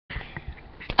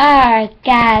Alright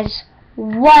guys,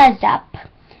 what's up?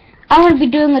 I'm going to be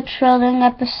doing a trolling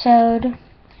episode.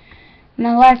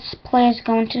 My let's play is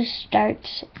going to start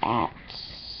at...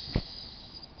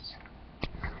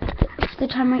 What's the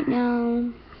time right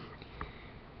now?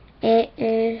 It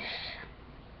is...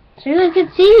 So you guys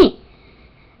can see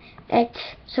me!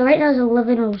 So right now it's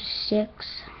 11:06.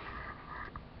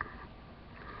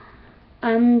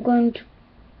 I'm going to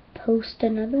post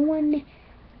another one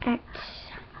at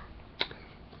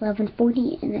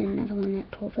 11:40, and then another one at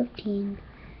 12:15,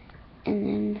 and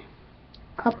then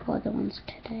a couple other ones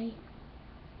today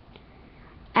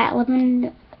at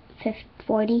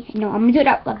 11:40. No, I'm gonna do it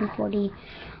at 11:40.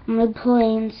 I'm gonna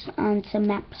play on some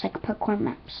maps, like parkour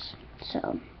maps.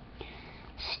 So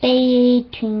stay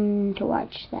tuned to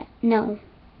watch that. No,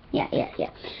 yeah.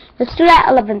 Let's do that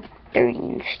at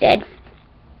 11:30 instead.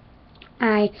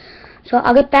 Alright, so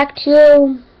I'll get back to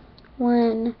you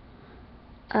when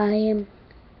I am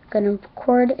gonna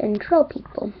record and troll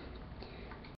people.